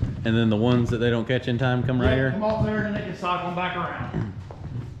 And then the ones that they don't catch in time come right here? Come off there, and then they can cycle them back around.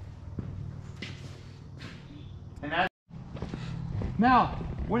 And that. Now,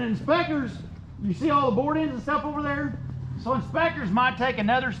 when inspectors, you see all the board ends and stuff over there? So inspectors might take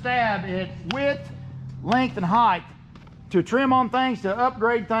another stab at width, length, and height to trim on things, to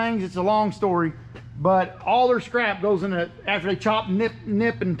upgrade things. It's a long story, but all their scrap goes in after they chop, nip,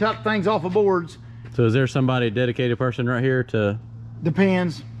 and tuck things off of boards. So is there somebody, a dedicated person right here to?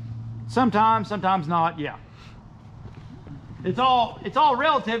 Depends. Sometimes not, yeah. It's all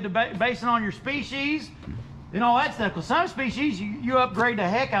relative to basing on your species and all that stuff. Because some species you upgrade the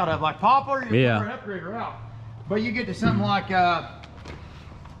heck out of, like poplar, you upgrade her out. But you get to something like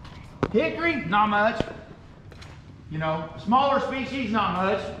hickory, not much. You know, smaller species, not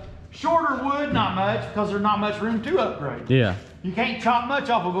much. Shorter wood, not much, because there's not much room to upgrade. Yeah. You can't chop much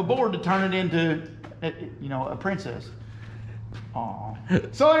off of a board to turn it into, you know, a princess.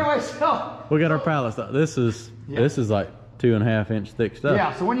 Aww. So anyway, we got our pallets. This is like 2.5 inch thick stuff.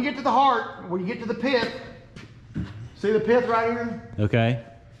 Yeah. So when you get to the heart, when you get to the pith, see the pith right here? Okay.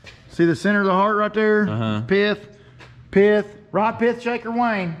 See the center of the heart right there? Uh-huh. Pith, right pith, shaker,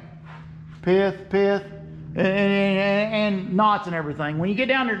 wane, pith, and knots and everything. When you get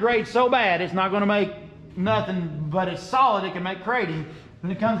down to grade so bad, it's not going to make nothing, but it's solid. It can make crating.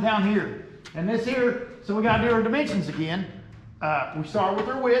 Then it comes down here, and this here. So we got to do our dimensions again. We start with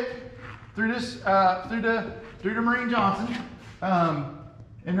our width through this, through the Marine Johnson,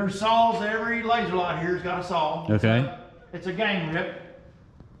 and there's saws. Every laser light here has got a saw. Okay. It's a gang rip,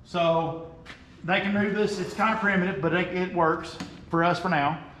 so they can move this. It's kind of primitive, but it works for us for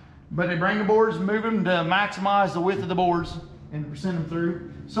now. But they bring the boards and move them to maximize the width of the boards and send them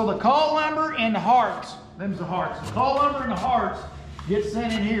through. So the call lumber and the hearts, them's the hearts. The call lumber and the hearts get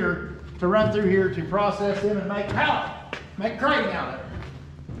sent in here to run through here to process them and make pallet, make crating out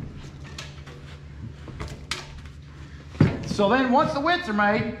of it. So then once the widths are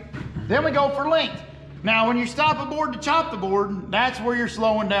made, then we go for length. Now when you stop a board to chop the board, that's where you're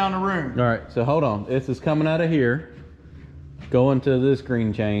slowing down the room. All right, so hold on. This is coming out of here, going to this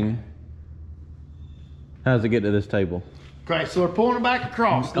green chain. How does it get to this table? Okay, so they're pulling it back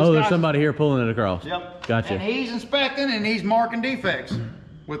across. There's somebody here pulling it across. Yep. Gotcha. And he's inspecting and he's marking defects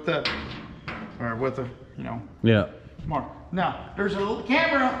with the, you know. Yeah. Mark. Now, there's a little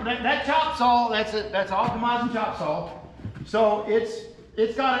camera, that chop saw, that's optimizing chop saw. So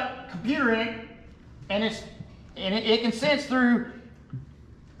it's got a computer in it, and it can sense through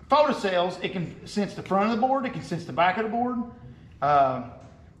photocells. It can sense the front of the board, it can sense the back of the board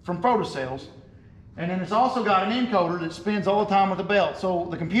from photocells. And then it's also got an encoder that spins all the time with the belt. So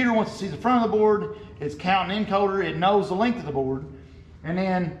the computer wants to see the front of the board, it's counting encoder, it knows the length of the board. And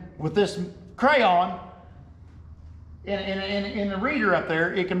then with this crayon, in the reader up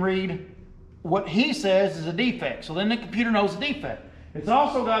there, it can read what he says is a defect. So then the computer knows the defect. It's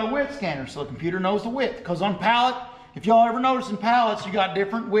also got a width scanner, so the computer knows the width. Because on pallet, if y'all ever notice in pallets, you got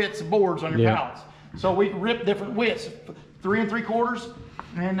different widths of boards on your pallets. So we rip different widths, 3 3/4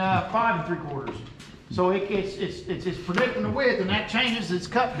 and 5 3/4. So it's predicting the width, and that changes its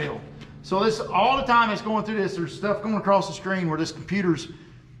cut bill. So this, all the time it's going through this, there's stuff going across the screen where this computer's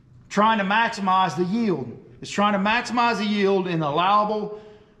trying to maximize the yield. It's trying to maximize the yield in the allowable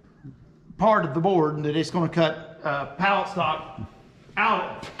part of the board that it's going to cut pallet stock out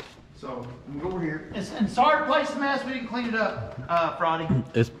of. So I'm going to go over here. And sorry to place the mess, we didn't clean it up Friday.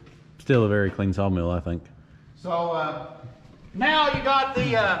 It's still a very clean sawmill, I think. So now you got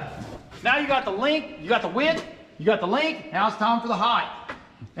the length, you got the width, you got the length. Now it's time for the height.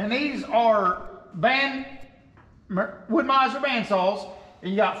 And these are Wood-Mizer band saws.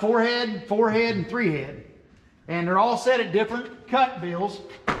 And you got 4-head, 4-head, and 3-head. And they're all set at different cut bills.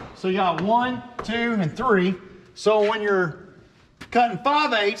 So you got 1, 2, and 3. So when you're cutting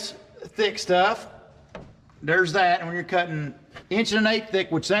 5/8 thick stuff, there's that. And when you're cutting 1 1/8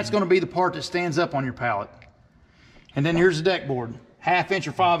 thick, which that's going to be the part that stands up on your pallet. And then here's the deck board, 1/2 inch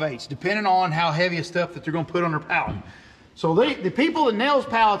or 5/8, depending on how heavy of stuff that they're going to put on their pallet. So the people that nails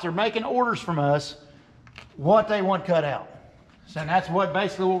pallets are making orders from us what they want cut out. So that's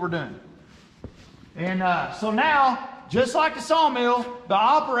basically what we're doing. And so now, just like the sawmill, the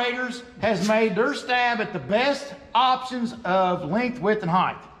operators has made their stab at the best options of length, width, and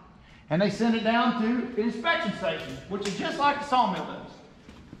height. And they send it down to an inspection station, which is just like the sawmill does.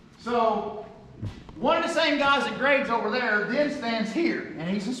 So one of the same guys that grades over there then stands here, and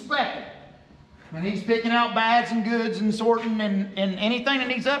he's inspecting. And he's picking out bads and goods and sorting, and anything that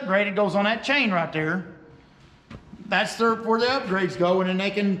needs upgraded goes on that chain right there. That's where the upgrades go, and then they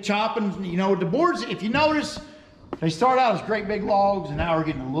can chop and, you know, the boards, if you notice, they start out as great big logs, and now we're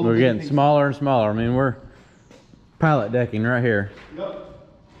getting a little bit. We're getting smaller and smaller. I mean, we're pallet decking right here. Yep.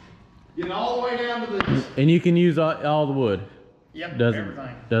 Getting all the way down to the... And you can use all the wood. Yep,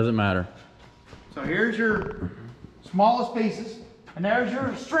 everything. Doesn't matter. So here's your smallest pieces, and there's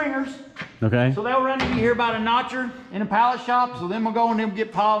your stringers. Okay. So they'll run into you here about a notcher in a pallet shop, so then we'll go and then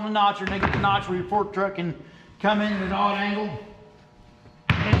get piled in the notcher, and they get the notch where your fork truck can come in at an odd angle.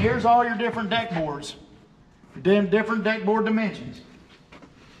 And here's all your different deck boards. Different deck board dimensions.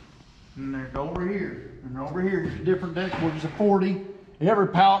 And they're over here. And over here, different deck boards. There's a 40, every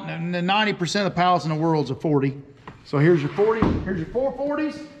pallet, and 90% of the pallets in the world's a 40. So here's your 40, here's your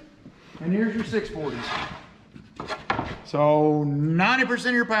 440s, and here's your 640s. So 90%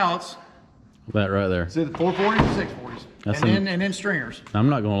 of your pallets. That right there. It's the 440s and 640s. And then stringers. I'm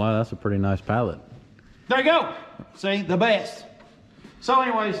not gonna lie, that's a pretty nice pallet. There you go. See, the best. So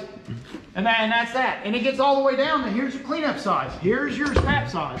anyways, and that's that. And it gets all the way down to here's your cleanup size. Here's your scrap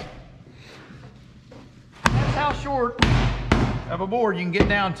size. That's how short of a board you can get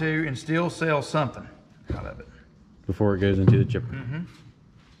down to and still sell something out of it. Before it goes into the chipper.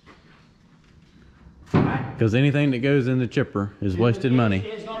 Because anything that goes in the chipper is wasted money.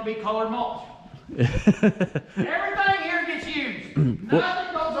 It's going to be colored mulch. Everything here gets used.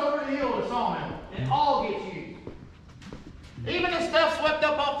 Nothing goes over the hill to Sawmill. It all gets used. Even the stuff swept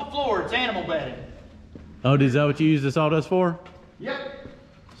up off the floor, it's animal bedding. Oh, is that what you use the sawdust for? Yep.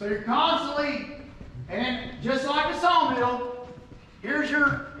 So you're constantly, and just like a sawmill, here's your,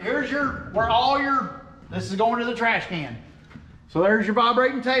 where all your, this is going to the trash can. So there's your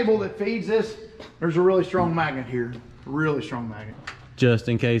vibrating table that feeds this. There's a really strong magnet here. Really strong magnet. Just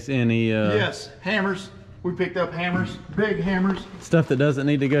in case any... yes, hammers. We picked up hammers, big hammers. Stuff that doesn't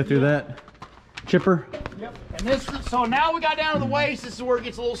need to go through that chipper. Yep. And this, so now we got down to the waste. This is where it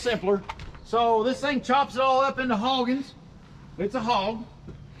gets a little simpler. So this thing chops it all up into hoggins. It's a hog.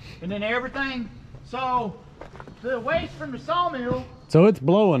 And then everything. So the waste from the sawmill. So it's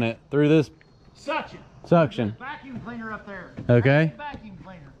blowing it through this suction. Suction. Vacuum cleaner up there. Okay. Vacuum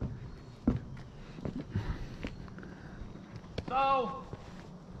cleaner. So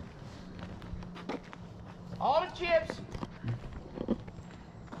all the chips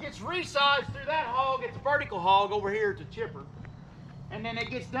gets resized through that hog. It's a vertical hog over here to chipper. And then it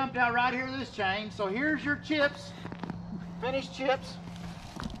gets dumped out right here to this chain. So here's your chips, finished chips.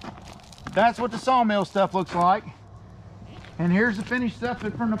 That's what the sawmill stuff looks like. And here's the finished stuff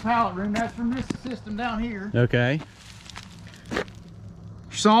from the pallet room. That's from this system down here. Okay.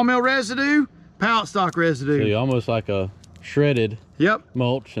 Sawmill residue, pallet stock residue. So you almost like a shredded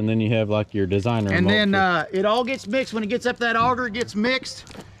mulch, and then you have like your designer and mulch. Then it all gets mixed. When it gets up that auger, it gets mixed.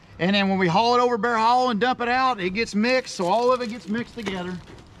 And then when we haul it over bare haul and dump it out, it gets mixed. So all of it gets mixed together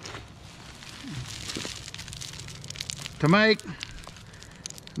to make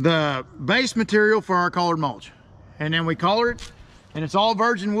the base material for our colored mulch. And then we color it, and it's all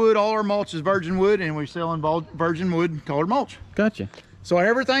virgin wood. All our mulch is virgin wood, and we're selling virgin wood colored mulch. Gotcha. So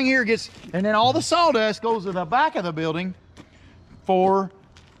everything here gets, and then all the sawdust goes to the back of the building for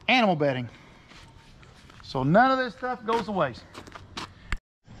animal bedding. So none of this stuff goes to waste.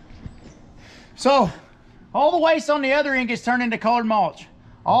 So all the waste on the other end gets turned into colored mulch.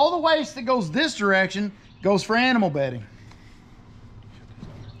 All the waste that goes this direction goes for animal bedding.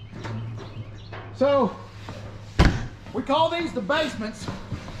 So we call these the basements.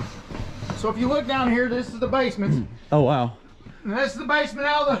 So if you look down here, this is the basements. Oh, wow. And this is the basement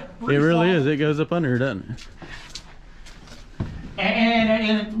out of the... It really is. It goes up under here, doesn't it?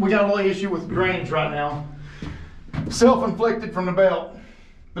 And we got a little issue with drainage right now. Self-inflicted from the belt.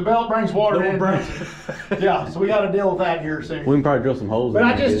 The belt brings water in. Yeah, so we got to deal with that here soon. We can probably drill some holes. But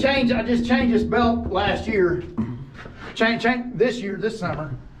I just changed this belt last year. Change this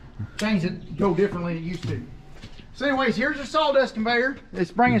summer. Changed it, go differently than it used to. So anyways, here's your sawdust conveyor.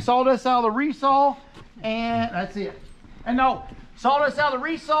 It's bringing sawdust out of the resaw, and that's it. And no, sawdust out of the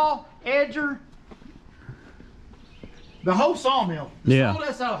resaw, edger, the whole sawmill. The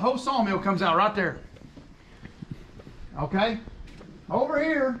sawdust out of the whole sawmill comes out right there. Okay? Over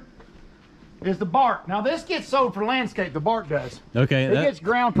here is the bark. Now this gets sold for landscape, the bark does. Okay. It gets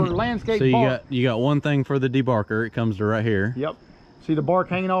ground for landscape so bark. you got one thing for the debarker. It comes to right here. Yep. See the bark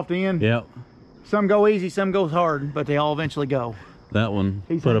hanging off the end? Yep. Some go easy, some goes hard, but they all eventually go. That one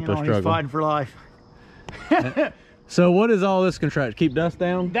He's put up a on, struggle. He's fighting for life. So what is all this contract? Keep dust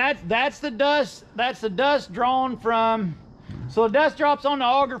down? That's the dust. That's the dust drawn from. So the dust drops on the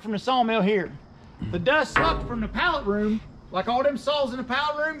auger from the sawmill here. The dust sucked from the pallet room, like all them saws in the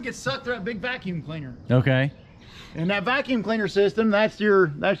pallet room, gets sucked through that big vacuum cleaner. Okay. And that vacuum cleaner system, that's your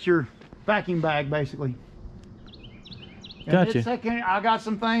vacuum bag basically. Gotcha. I got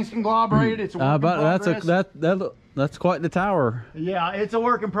some things conglomerated. It's a work in progress. That's quite the tower. Yeah, it's a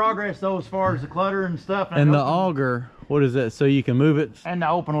work in progress though, as far as the clutter and stuff. And the auger, what is that? So you can move it. And the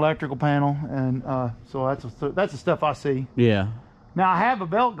open electrical panel, and so that's the stuff I see. Yeah. Now I have a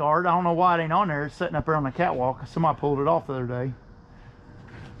belt guard. I don't know why it ain't on there. It's sitting up there on the catwalk. Somebody pulled it off the other day.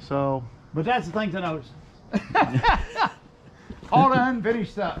 So, but that's the things I noticed. All the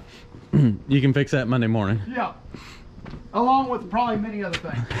unfinished stuff. You can fix that Monday morning. Yeah. Along with probably many other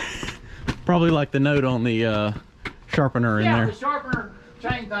things. Probably like the note on the sharpener in there. Yeah, the sharpener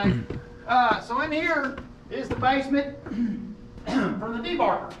chain thing. So in here is the basement for the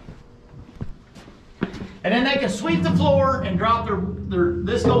debarker. And then they can sweep the floor and drop their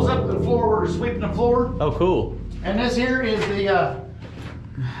this goes up to the floor where they're sweeping the floor. Oh, cool. And this here is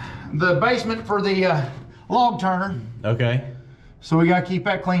the basement for the log turner. Okay. So we gotta keep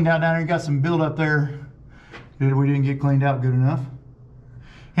that cleaned out down there. You got some build up there that we didn't get cleaned out good enough.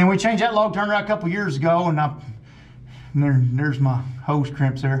 And we changed that log turner out a couple years ago, and there's my hose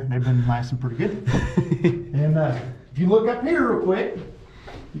crimps there. They've been lasting pretty good. And if you look up here real quick,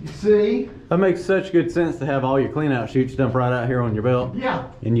 you can see. That makes such good sense to have all your clean out chutes dumped right out here on your belt. Yeah.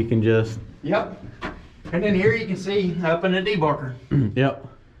 And you can just. Yep. And then here you can see up in the debarker. Yep.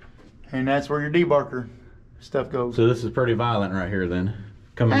 And that's where your debarker stuff goes. So this is pretty violent right here then.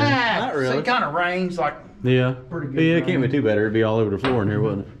 Coming in. Not really. So it kind of rains like. Yeah. Pretty good. Yeah, it can't be too bad. It'd be all over the floor in here,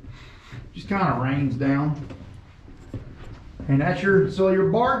 wouldn't it? Just kind of rains down. And that's so your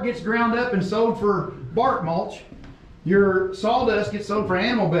bark gets ground up and sold for bark mulch. Your sawdust gets sold for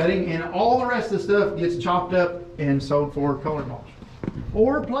animal bedding, and all the rest of the stuff gets chopped up and sold for color mulch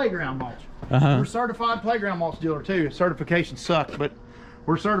or playground mulch. We're certified playground mulch dealer too. Certifications suck, but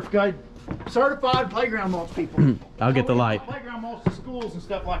we're certified playground mulch people. I'll get the light. Playground mulch to schools and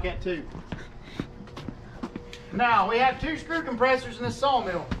stuff like that too. Now we have 2 screw compressors in this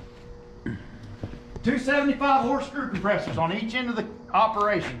sawmill. 2 75-horse screw compressors on each end of the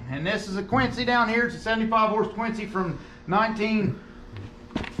operation. And this is a Quincy down here. It's a 75-horse Quincy from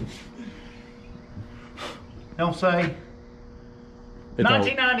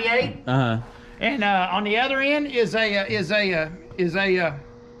 1998. And on the other end is a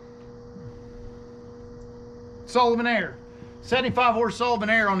Sullivan Air. 75-horse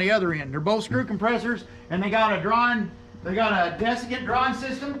Sullivan Air on the other end. They're both screw compressors, and they got a desiccant drawing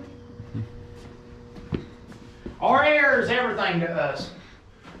system. Our air is everything to us,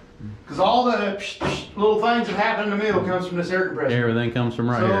 because all the little things that happen in the mill comes from this air compressor. Everything comes from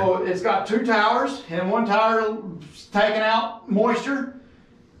right here. So it's got 2 towers, and one tower taking out moisture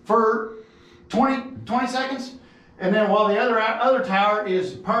for 20 seconds, and then while the other tower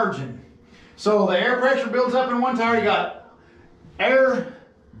is purging. So the air pressure builds up in one tower. You got air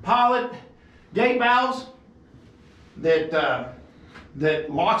pilot gate valves that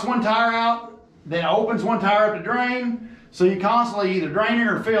locks one tower out, then opens one tower up to drain, so you constantly either draining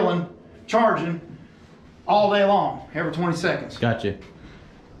or filling, charging all day long, every 20 seconds. Gotcha.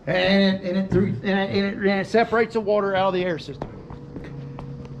 And it separates the water out of the air system.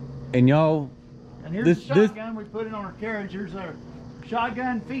 And y'all, and here's the shotgun we put in on our carriage. Here's our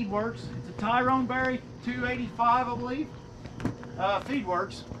shotgun feed works. It's a Tyrone Berry 285, I believe, feed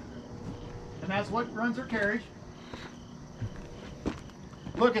works, and that's what runs our carriage.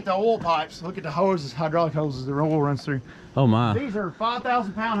 Look at the oil pipes. Look at the hoses, hydraulic hoses the oil runs through. Oh my. These are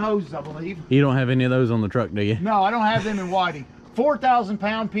 5,000-pound hoses, I believe. You don't have any of those on the truck, do you? No, I don't have them in Whitey.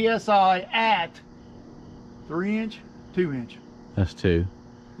 4,000-pound PSI at 3-inch, 2-inch. That's 2.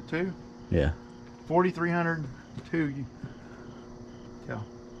 2? Yeah. 4,300, 2. Yeah.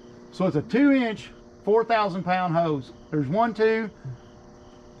 So it's a 2-inch, 4,000-pound hose. There's 1, 2,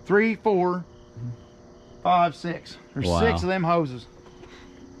 3, 4, 5, 6. There's 6 of them hoses.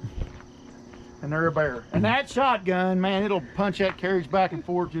 And they're a bear. And that shotgun, man, it'll punch that carriage back and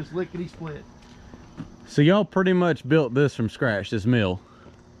forth just lickety split. So y'all pretty much built this from scratch, this mill?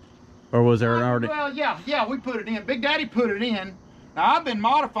 Or was there an already? Well, yeah, we put it in. Big Daddy put it in. Now I've been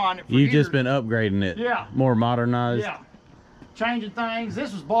modifying it for years. You've just been upgrading it. Yeah. More modernized. Yeah. Changing things.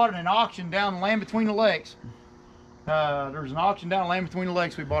 This was bought in an auction down the Land Between the Lakes. There's an auction down the Land Between the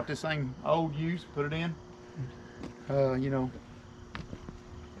Lakes. We bought this thing old used, put it in. You know,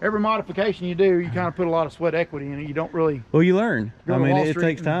 every modification you do, you kind of put a lot of sweat equity in it. You don't really. Well, you learn. I mean, it Street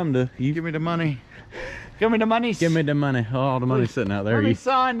takes time to. Give me the money. Give me the money. Give me the money. Oh, all the money's sitting out there. Let me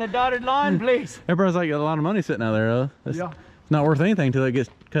sign the dotted line, please. Everybody's like, got a lot of money sitting out there. It's not worth anything until it gets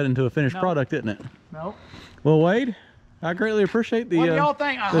cut into a finished product, isn't it? No. Well, Wade, I greatly appreciate the. What do y'all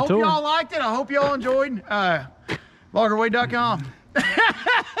think? I hope y'all liked it. I hope y'all enjoyed. Loggerwade.com.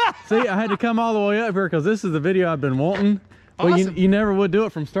 See, I had to come all the way up here because this is the video I've been wanting. Well, awesome. you never would do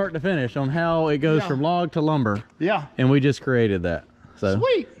it from start to finish on how it goes from log to lumber. Yeah. And we just created that. So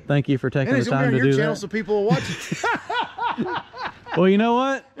sweet. Thank you for taking the time to do channel that. so people will watch it. Well, you know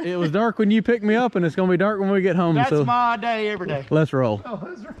what? It was dark when you picked me up, and it's going to be dark when we get home. That's so my day every day. Let's roll. Oh,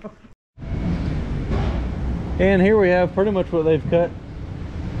 let's roll. And here we have pretty much what they've cut.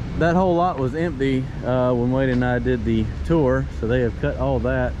 That whole lot was empty when Wade and I did the tour, so they have cut all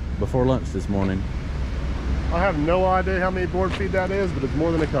that before lunch this morning. I have no idea how many board feet that is, but it's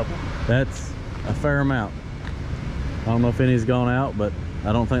more than a couple. That's a fair amount. I don't know if any's gone out, but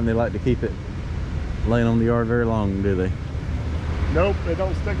I don't think they like to keep it laying on the yard very long, do they? Nope, they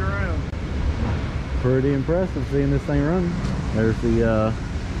don't stick around. Pretty impressive seeing this thing run. There's the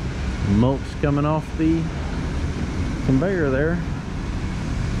mulch coming off the conveyor there.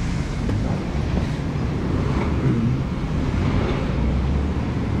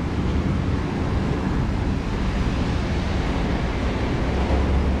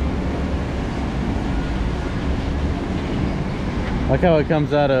 Like how it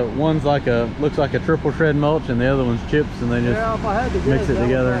comes out of, one's like looks like a triple shred mulch and the other one's chips, and they just if I had to mix it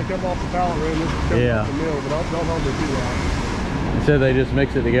together. Come off the pallet room, this is coming off the mill, but don't hold it too long. They said they just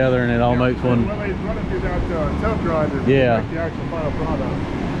mix it together and it all makes one. When they run it through that tub grinder, Yeah. make the actual final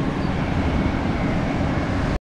product.